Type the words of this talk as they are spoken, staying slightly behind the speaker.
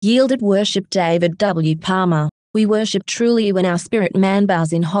Yielded worship. David W. Palmer. We worship truly when our spirit man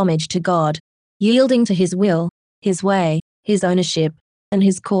bows in homage to God, yielding to His will, His way, His ownership, and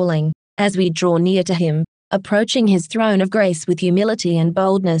His calling. As we draw near to Him, approaching His throne of grace with humility and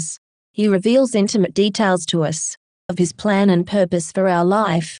boldness, He reveals intimate details to us of His plan and purpose for our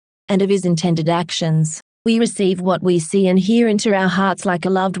life, and of His intended actions. We receive what we see and hear into our hearts like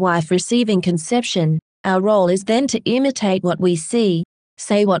a loved wife receiving conception. Our role is then to imitate what we see,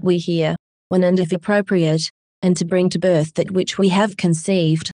 say what we hear, when and if appropriate, and to bring to birth that which we have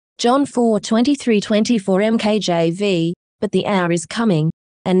conceived. John 4:23-24 NKJV. But the hour is coming,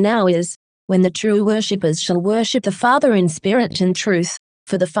 and now is, when the true worshippers shall worship the Father in spirit and truth,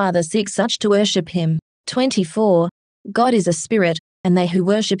 for the Father seeks such to worship Him. 24. God is a spirit, and they who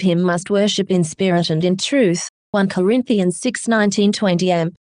worship Him must worship in spirit and in truth. 1 Corinthians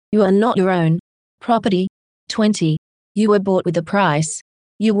 6:19-20 You are not your own property. 20. You were bought with a price.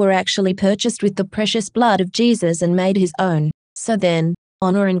 You were actually purchased with the precious blood of Jesus and made His own. So then,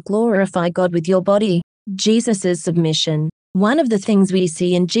 honor and glorify God with your body. Jesus' submission. One of the things we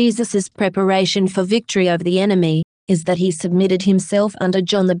see in Jesus' preparation for victory over the enemy is that He submitted Himself under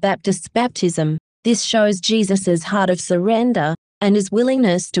John the Baptist's baptism. This shows Jesus' heart of surrender and His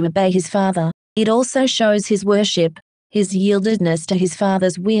willingness to obey His Father. It also shows His worship, His yieldedness to His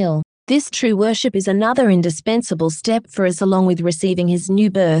Father's will. This true worship is another indispensable step for us along with receiving His new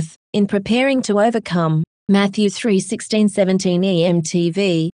birth, in preparing to overcome. Matthew 3:16-17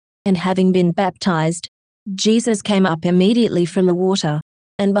 EMTV. And having been baptized, Jesus came up immediately from the water,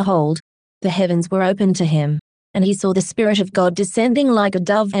 and behold, the heavens were opened to Him, and He saw the Spirit of God descending like a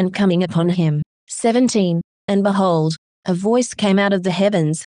dove and coming upon Him. 17. And behold, a voice came out of the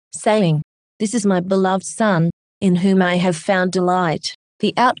heavens, saying, This is my beloved Son, in whom I have found delight.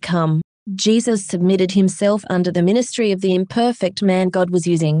 The outcome: Jesus submitted Himself under the ministry of the imperfect man God was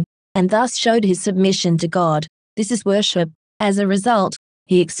using, and thus showed His submission to God. This is worship. As a result,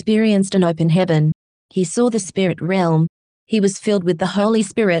 He experienced an open heaven. He saw the spirit realm. He was filled with the Holy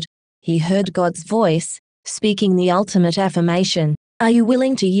Spirit. He heard God's voice, speaking the ultimate affirmation. Are you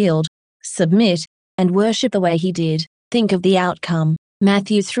willing to yield, submit, and worship the way He did? Think of the outcome.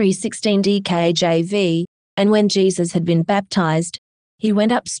 Matthew 3:16 DKJV. And when Jesus had been baptized, He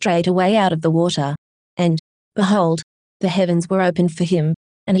went up straightaway out of the water. And, behold, the heavens were opened for Him,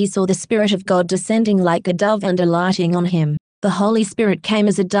 and He saw the Spirit of God descending like a dove and alighting on Him. The Holy Spirit came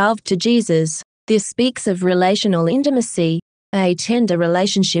as a dove to Jesus. This speaks of relational intimacy, a tender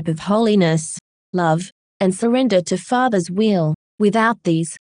relationship of holiness, love, and surrender to Father's will. Without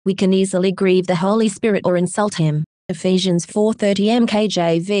these, we can easily grieve the Holy Spirit or insult Him. Ephesians 4:30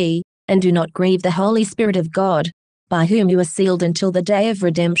 NKJV. And do not grieve the Holy Spirit of God, by whom you are sealed until the day of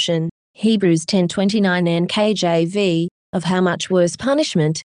redemption. Hebrews 10:29 NKJV. Of how much worse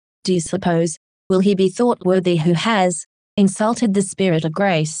punishment, do you suppose, will he be thought worthy who has insulted the Spirit of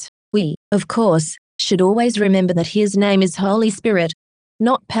grace? We, of course, should always remember that His name is Holy Spirit,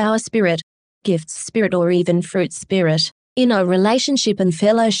 not Power Spirit, Gifts Spirit, or even Fruit Spirit. In our relationship and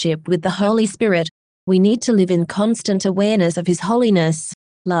fellowship with the Holy Spirit, we need to live in constant awareness of His holiness,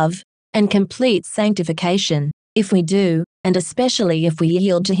 love, and complete sanctification. If we do, and especially if we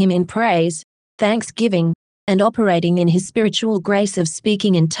yield to Him in praise, thanksgiving, and operating in His spiritual grace of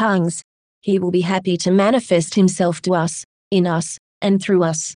speaking in tongues, He will be happy to manifest Himself to us, in us, and through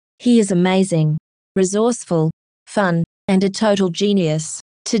us. He is amazing, resourceful, fun, and a total genius.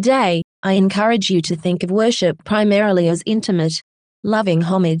 Today, I encourage you to think of worship primarily as intimate, loving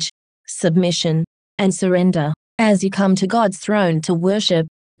homage, submission, and surrender. As you come to God's throne to worship,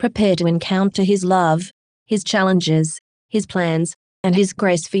 prepare to encounter His love, His challenges, His plans, and His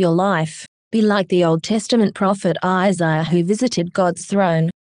grace for your life. Be like the Old Testament prophet Isaiah, who visited God's throne.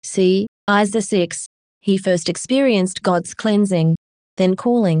 See, Isaiah 6. He first experienced God's cleansing, then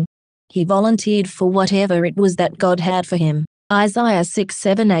calling. He volunteered for whatever it was that God had for him. Isaiah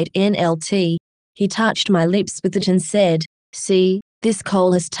 6:7-8 NLT. He touched my lips with it and said, See, this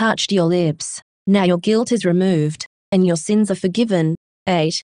coal has touched your lips. Now your guilt is removed, and your sins are forgiven.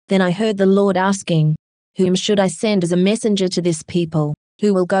 8. Then I heard the Lord asking, Whom should I send as a messenger to this people?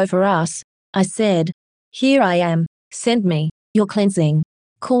 Who will go for us? I said, Here I am, send me. Your cleansing,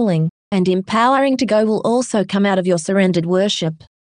 calling, and empowering to go will also come out of your surrendered worship.